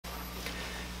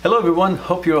Hello everyone,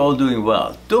 hope you're all doing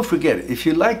well. Don't forget, if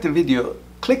you like the video,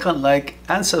 click on like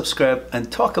and subscribe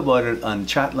and talk about it on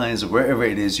chat lines, wherever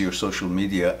it is your social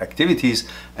media activities,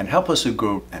 and help us to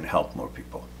grow and help more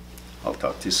people. I'll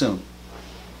talk to you soon.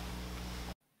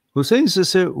 Hussein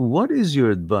says, what is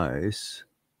your advice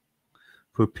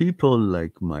for people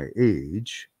like my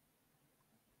age?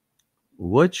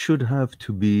 What should have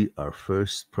to be our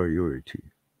first priority?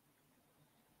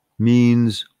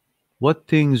 Means what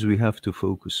things we have to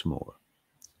focus more.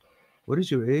 What is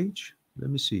your age?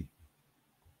 Let me see.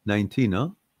 19, huh?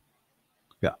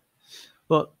 Yeah.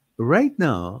 Well, right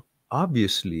now,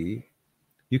 obviously,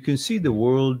 you can see the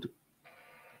world.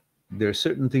 There are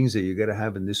certain things that you got to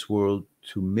have in this world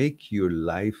to make your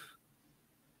life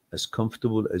as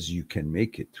comfortable as you can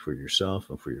make it for yourself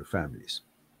and for your families.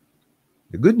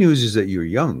 The good news is that you're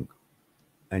young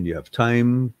and you have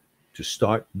time to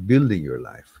start building your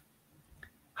life.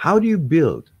 How do you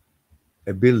build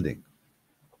a building?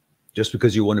 Just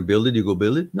because you want to build it, you go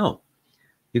build it? No.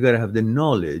 You got to have the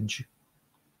knowledge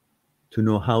to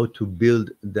know how to build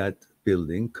that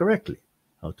building correctly,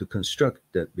 how to construct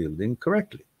that building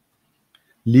correctly,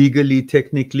 legally,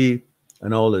 technically,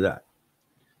 and all of that.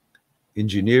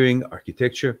 Engineering,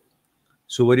 architecture.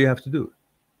 So what do you have to do?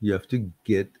 You have to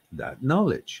get that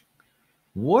knowledge,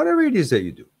 whatever it is that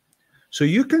you do. So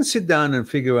you can sit down and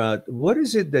figure out what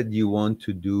is it that you want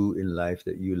to do in life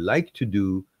that you like to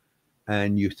do,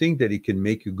 and you think that it can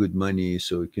make you good money,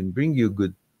 so it can bring you a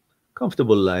good,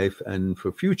 comfortable life. And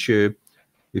for future,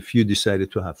 if you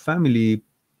decided to have family,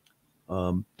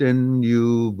 then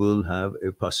you will have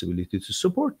a possibility to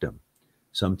support them.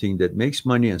 Something that makes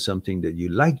money and something that you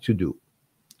like to do.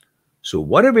 So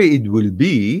whatever it will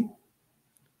be,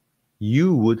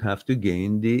 you would have to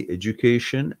gain the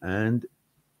education and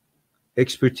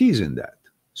expertise in that.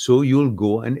 So you'll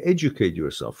go and educate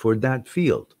yourself for that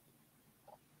field.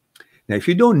 Now, if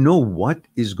you don't know what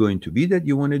is going to be that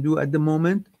you want to do at the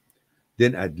moment,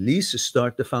 then at least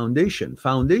start the foundation.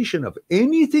 Foundation of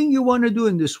anything you want to do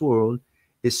in this world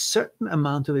is certain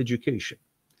amount of education,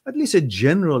 at least a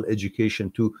general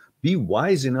education to be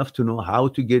wise enough to know how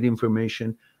to get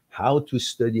information, how to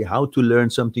study, how to learn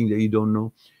something that you don't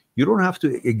know. You don't have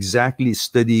to exactly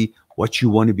study what you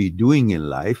want to be doing in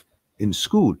life in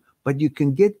school, but you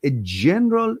can get a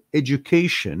general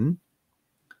education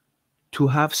to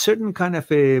have certain kind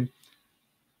of a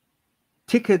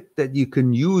ticket that you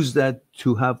can use that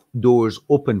to have doors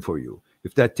open for you.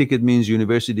 If that ticket means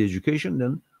university education,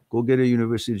 then go get a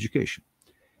university education.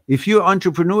 If you're an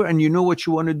entrepreneur and you know what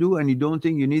you want to do and you don't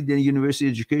think you need the university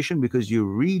education because you're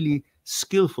really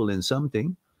skillful in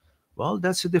something, well,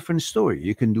 that's a different story.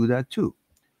 You can do that too.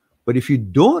 But if you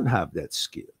don't have that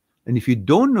skill, and if you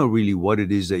don't know really what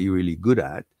it is that you're really good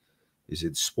at, is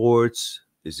it sports?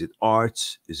 Is it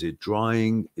arts? Is it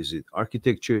drawing? Is it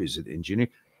architecture? Is it engineering?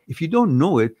 If you don't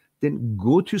know it, then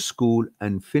go to school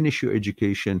and finish your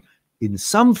education in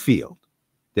some field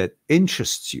that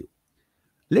interests you.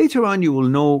 Later on, you will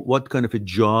know what kind of a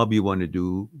job you want to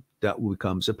do that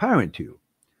becomes apparent to you.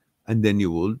 And then you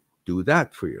will do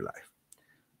that for your life.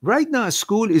 Right now,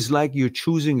 school is like you're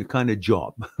choosing a kind of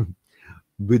job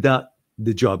without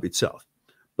the job itself.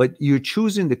 But you're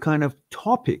choosing the kind of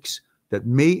topics that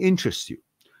may interest you.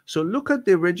 So look at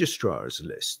the registrar's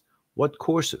list. What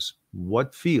courses,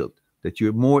 what field that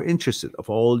you're more interested of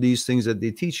all these things that they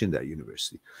teach in that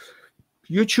university.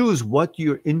 You choose what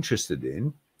you're interested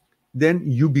in, then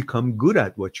you become good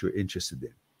at what you're interested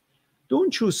in.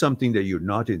 Don't choose something that you're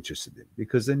not interested in,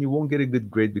 because then you won't get a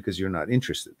good grade because you're not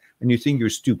interested. And you think you're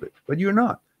stupid, but you're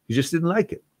not. You just didn't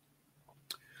like it.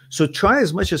 So try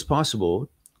as much as possible,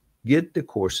 get the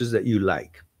courses that you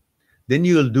like. Then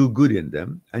you'll do good in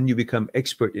them and you become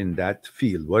expert in that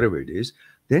field, whatever it is.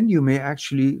 Then you may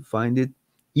actually find it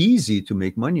easy to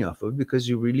make money off of because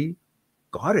you really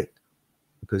got it,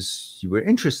 because you were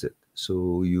interested.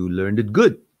 So you learned it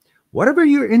good. Whatever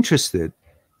you're interested,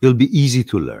 it'll be easy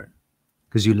to learn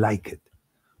because you like it.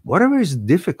 Whatever is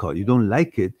difficult, you don't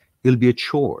like it, it'll be a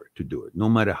chore to do it, no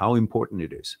matter how important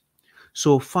it is.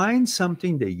 So find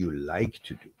something that you like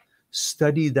to do.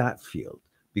 Study that field,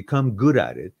 become good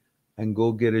at it, and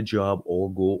go get a job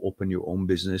or go open your own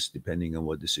business, depending on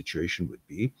what the situation would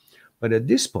be. But at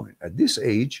this point, at this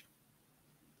age,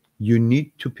 you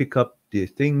need to pick up the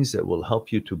things that will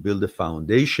help you to build a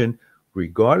foundation,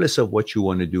 regardless of what you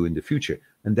want to do in the future.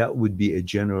 And that would be a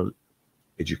general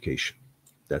education.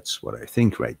 That's what I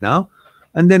think right now.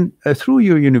 And then through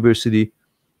your university,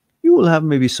 you will have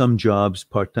maybe some jobs,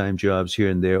 part-time jobs here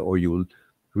and there, or you will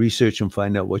research and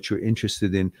find out what you're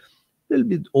interested in. A little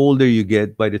bit older you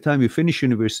get, by the time you finish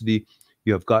university,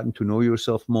 you have gotten to know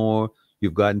yourself more.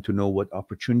 You've gotten to know what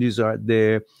opportunities are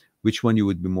there, which one you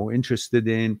would be more interested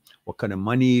in, what kind of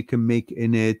money you can make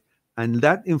in it. And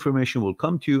that information will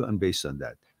come to you. And based on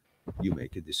that, you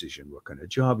make a decision what kind of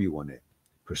job you want to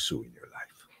pursue in your life.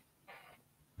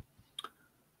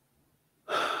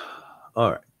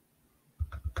 All right.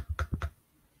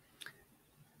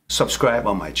 Subscribe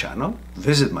on my channel,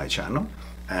 visit my channel,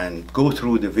 and go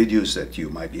through the videos that you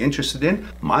might be interested in.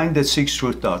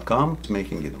 Mind@seekstruth.com,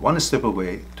 making it one step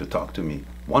away to talk to me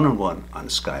one-on-one on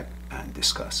Skype and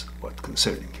discuss what's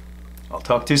concerning you. I'll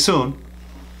talk to you soon.